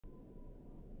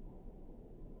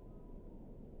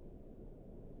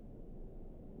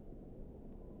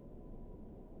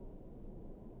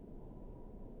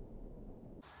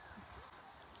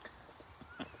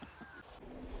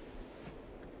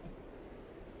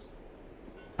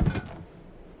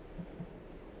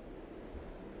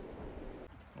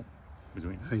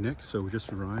Hey Nick, so we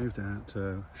just arrived at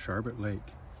Sharbot Lake.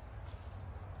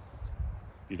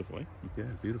 Beautiful, eh? Yeah,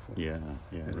 beautiful. Yeah,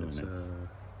 And really it's nice.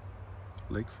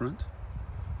 a lakefront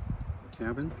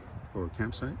cabin or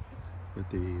campsite with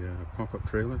the pop-up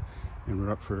trailer, and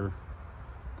we're up for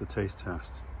the taste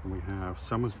test. And we have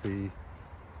Summersby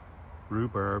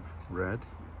Rhubarb Red,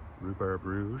 Rhubarb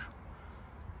Rouge,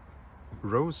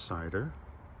 Rose Cider.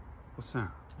 What's that?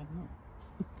 I don't know.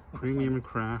 Premium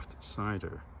Craft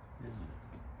Cider. Yeah.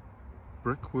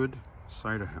 Brickwood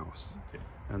Cider House. Okay.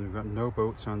 And we've got No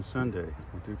Boats on Sunday.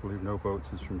 I do believe No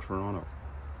Boats is from Toronto,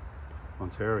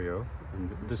 Ontario. And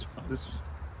this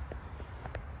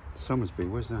Summersby,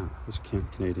 where's that? That's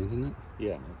Canadian, isn't it?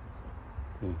 Yeah,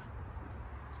 I think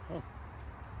so. Yeah. Oh.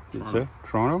 Did it say?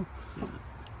 Toronto? Yeah.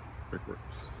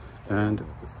 Brickworks. And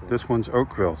this one's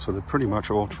Oakville, so they're pretty much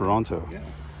all Toronto. Yeah.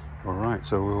 All right,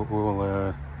 so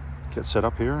we'll get set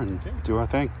up here and do our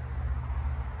thing.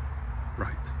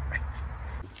 Right.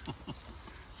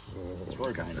 That's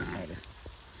right behind us, Cider.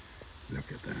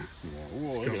 Look at that. Yeah.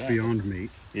 Whoa, It's got Beyond Meat.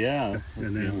 Yeah.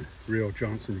 And then real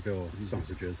Johnsonville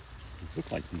sausages. These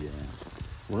look like the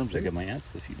worms I get my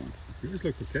aunt's to feed on. Yours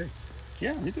look okay.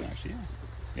 Yeah, they do actually, yeah.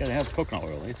 Yeah, they have coconut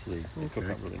oil, eh? So they cook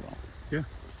up really well. Yeah.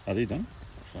 Are they done?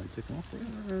 Shall I take them off for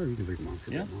you? You can leave them on for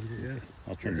a bit longer, yeah.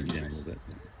 I'll turn the heat down a little bit.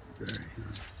 Very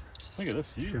nice. Look at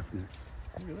this view. Chef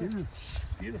Nick. Look at this.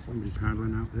 Beautiful. Somebody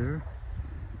paddling out there.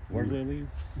 Water lilies.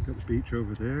 Got the beach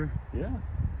over there. Yeah.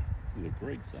 This is a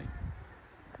great site.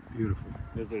 Beautiful.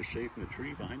 There's a bit of shade from the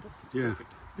tree behind us. It's Yeah.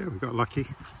 perfect. Yeah, we got lucky.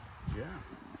 Yeah.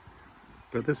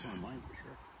 But this, It's on mine for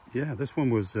sure. yeah, this one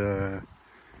was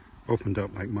opened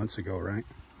up like months ago, right?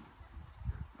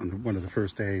 On one of the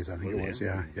first days, I think it was.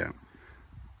 Yeah, yeah.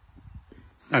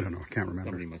 I don't know. I can't remember.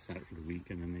 Somebody must have had it for the week,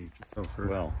 and then they just. Oh, for-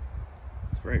 well,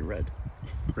 it's very red.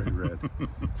 Very red.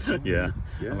 Yeah.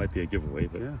 Yeah. That might be a giveaway,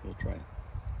 but Yeah. we'll try it.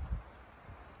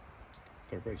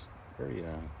 It's got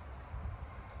a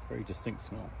very distinct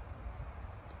smell.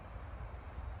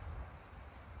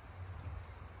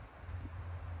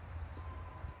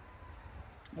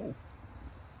 Oh.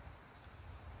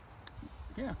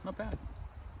 Yeah, not bad.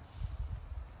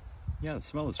 Yeah, the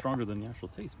smell is stronger than the actual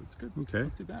taste, but it's good. Okay. It's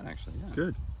not too bad, actually. Yeah.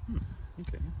 Good.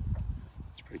 Okay.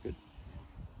 That's pretty good.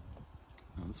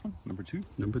 Now this one, number 2.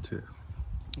 Number 2.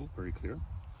 Oh, very clear.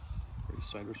 Very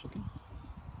ciderish looking.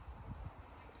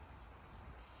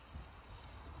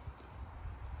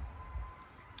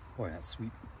 Boy, that's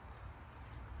sweet.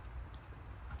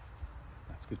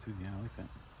 That's good too. Yeah, I like that.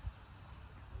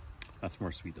 That's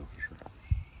more sweet though, for sure.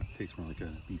 That tastes more like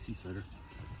a BC cider.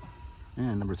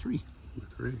 And number 3.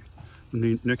 Number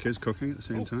 3. Nick is cooking at the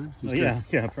same time. He's good.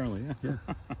 Yeah, apparently, yeah.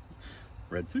 Yeah.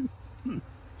 Red too. 2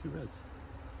 reds.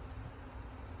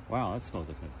 Wow, that smells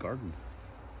like a garden.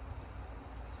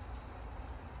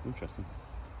 Interesting.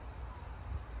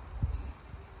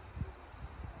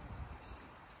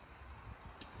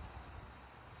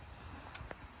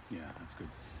 Yeah, that's good.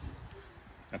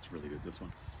 That's really good, this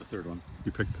one. The third one.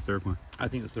 You picked the third one. I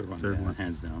think the third one, Third one.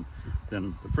 hands down.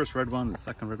 Then the first red one, the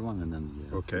second red one, and then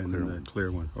the Okay, and clear then one. the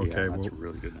clear one. Okay, Yeah, that's well,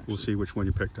 really good, actually. we'll see which one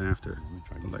you picked after. Let me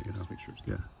try I'll let you know. just make sure it's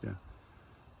Yeah, good. yeah.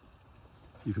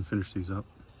 You can finish these up.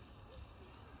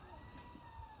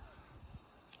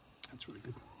 That's really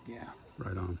good. Yeah.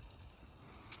 Right on.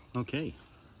 Okay.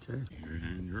 Okay.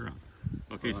 And you're on.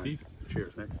 Okay, All right. Steve.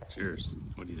 Cheers, Nick. Cheers.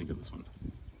 What do you think of this one?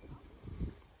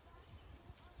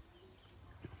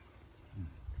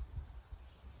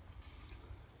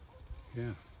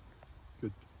 Yeah.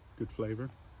 Good flavor.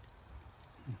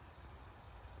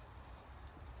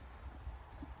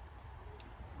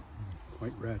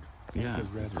 Quite red. Yeah. It's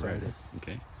a red it's cider.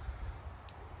 Okay. Okay.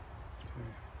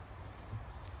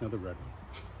 Another red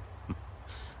one.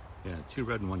 Yeah, 2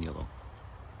 red and 1 yellow.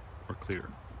 Or clear.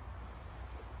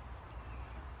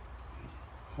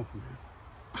 Oh man.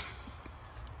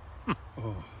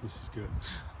 Oh, this is good.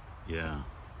 Yeah.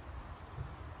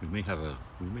 We may have a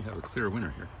clear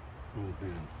winner here. Oh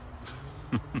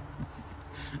man.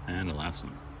 And the last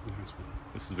one. Last one.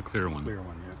 This is the clear one. Clear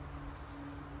one, yeah.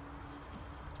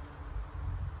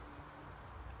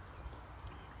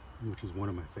 Which is one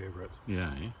of my favorites.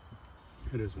 Yeah, eh?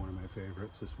 It is one of my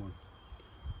favorites, this one.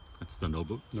 That's the No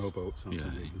Boats. No Boats on Yeah,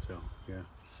 Sunday, eh? you can tell. Yeah.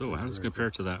 So how does it compare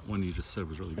to that one you just said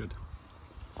was really good?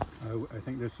 I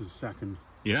think this is second.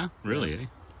 Yeah, really, eh?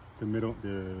 The middle,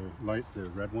 the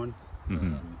red one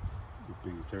Mhm. would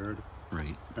be third.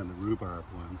 Right. And the rhubarb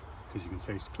one, because you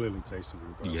can clearly taste the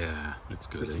rhubarb. Yeah, it's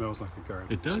good. It eh? smells like a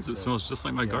garden. It does. It smells just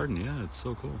like my yeah. garden. Yeah, it's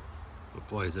so cool. But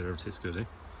boy, does it ever taste good, eh?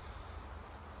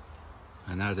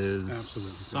 And that is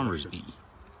Absolutely Summersby.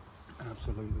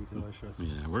 Absolutely delicious.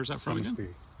 Yeah, where's that from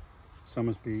again?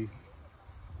 Summersby,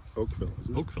 Oakville,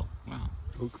 isn't it? Oakville. Wow.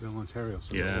 Oakville, Ontario.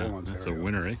 So Yeah, all Ontario. that's a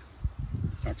winner, eh?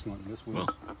 Excellent. This one.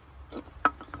 Well,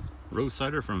 Rose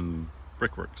Cider from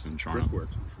Brickworks in Toronto.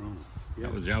 Brickworks in Toronto. Yeah.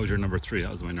 That was your number 3.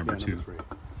 That was my number 2. Number 3.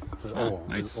 But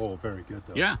Nice. all very good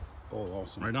though. Yeah. All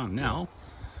awesome. Right on. Now,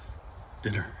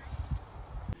 dinner.